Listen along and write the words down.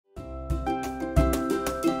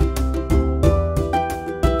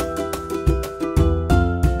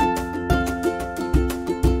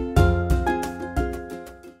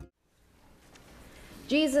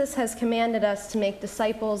Jesus has commanded us to make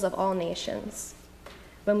disciples of all nations.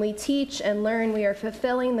 When we teach and learn, we are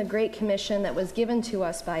fulfilling the great commission that was given to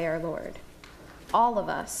us by our Lord. All of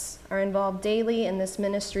us are involved daily in this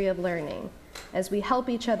ministry of learning as we help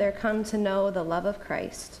each other come to know the love of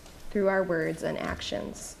Christ through our words and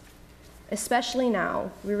actions. Especially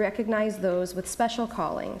now, we recognize those with special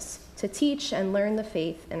callings to teach and learn the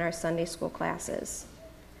faith in our Sunday school classes.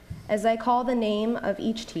 As I call the name of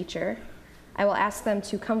each teacher, I will ask them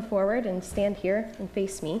to come forward and stand here and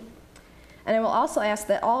face me. And I will also ask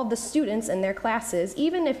that all of the students in their classes,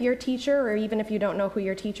 even if your teacher, or even if you don't know who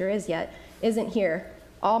your teacher is yet, isn't here,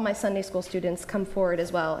 all my Sunday school students come forward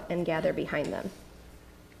as well and gather behind them.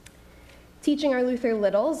 Teaching our Luther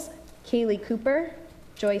Littles, Kaylee Cooper,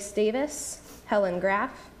 Joyce Davis, Helen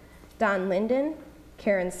Graff, Don Linden,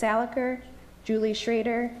 Karen Saliker, Julie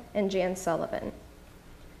Schrader, and Jan Sullivan.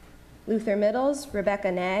 Luther Middles,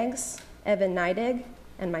 Rebecca Nags, Evan Neidig,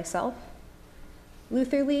 and myself.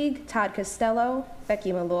 Luther League, Todd Costello,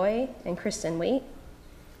 Becky Malloy, and Kristen Waite,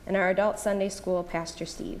 and our adult Sunday school, Pastor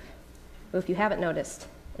Steve, who, if you haven't noticed,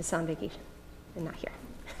 is on vacation and not here.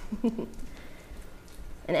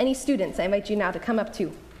 And any students, I invite you now to come up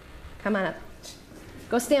too. Come on up.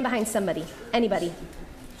 Go stand behind somebody, anybody.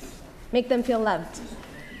 Make them feel loved,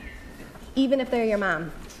 even if they're your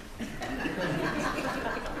mom.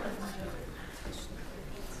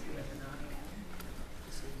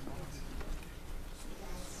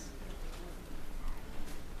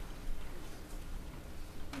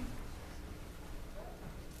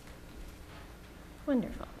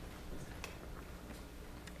 Wonderful.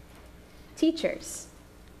 Teachers,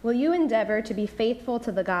 will you endeavor to be faithful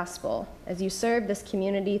to the gospel as you serve this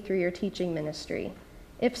community through your teaching ministry?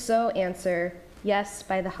 If so, answer, yes,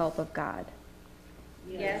 by the help of God.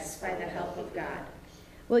 Yes, by the help of God.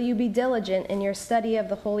 Will you be diligent in your study of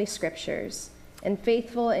the Holy Scriptures and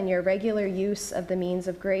faithful in your regular use of the means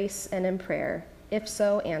of grace and in prayer? If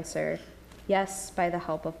so, answer, yes, by the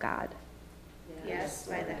help of God. Yes,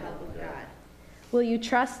 by the help of God. Will you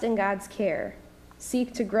trust in God's care,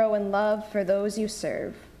 seek to grow in love for those you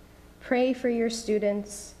serve, pray for your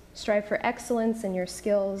students, strive for excellence in your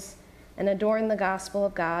skills, and adorn the gospel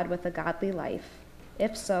of God with a godly life?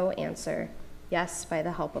 If so, answer, yes, by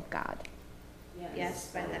the help of God. Yes,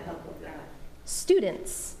 by the help of God.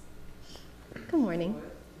 Students, good morning,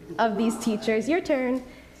 of these teachers, your turn.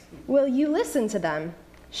 Will you listen to them,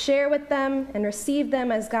 share with them, and receive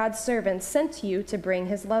them as God's servants sent to you to bring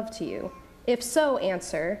his love to you? If so,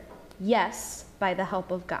 answer, yes, by the help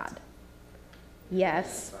of God.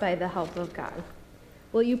 Yes, by the help of God.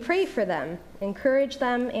 Will you pray for them, encourage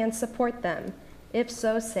them, and support them? If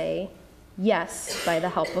so, say, yes, by the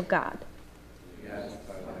help of God. Yes,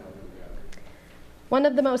 by the help of God. One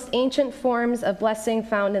of the most ancient forms of blessing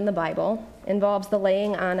found in the Bible involves the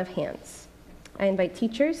laying on of hands. I invite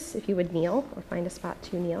teachers, if you would kneel or find a spot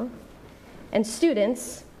to kneel, and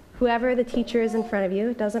students, whoever the teacher is in front of you,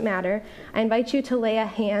 it doesn't matter, I invite you to lay a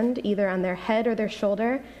hand either on their head or their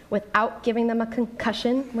shoulder without giving them a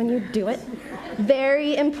concussion when you do it.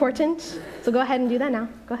 Very important. So go ahead and do that now.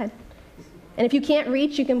 Go ahead. And if you can't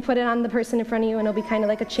reach, you can put it on the person in front of you, and it'll be kind of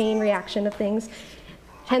like a chain reaction of things.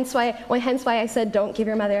 Hence why I said don't give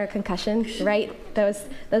your mother a concussion, right? That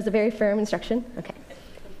was a very firm instruction. Okay.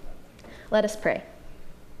 Let us pray.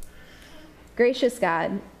 Gracious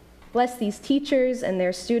God, bless these teachers and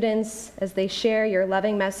their students as they share your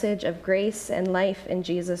loving message of grace and life in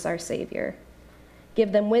Jesus our Savior.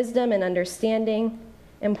 Give them wisdom and understanding,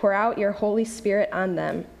 and pour out your Holy Spirit on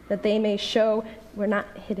them, that they may show, we're not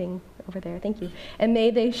hitting over there, thank you, and may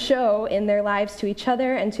they show in their lives to each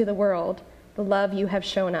other and to the world the love you have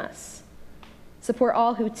shown us. Support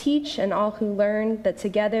all who teach and all who learn, that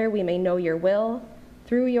together we may know your will,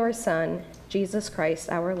 through your Son, Jesus Christ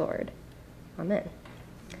our Lord. Amen.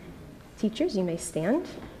 Teachers, you may stand.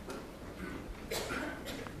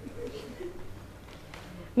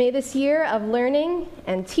 May this year of learning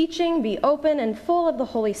and teaching be open and full of the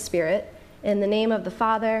Holy Spirit, in the name of the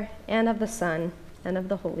Father, and of the Son, and of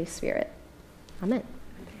the Holy Spirit. Amen.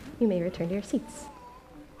 You may return to your seats.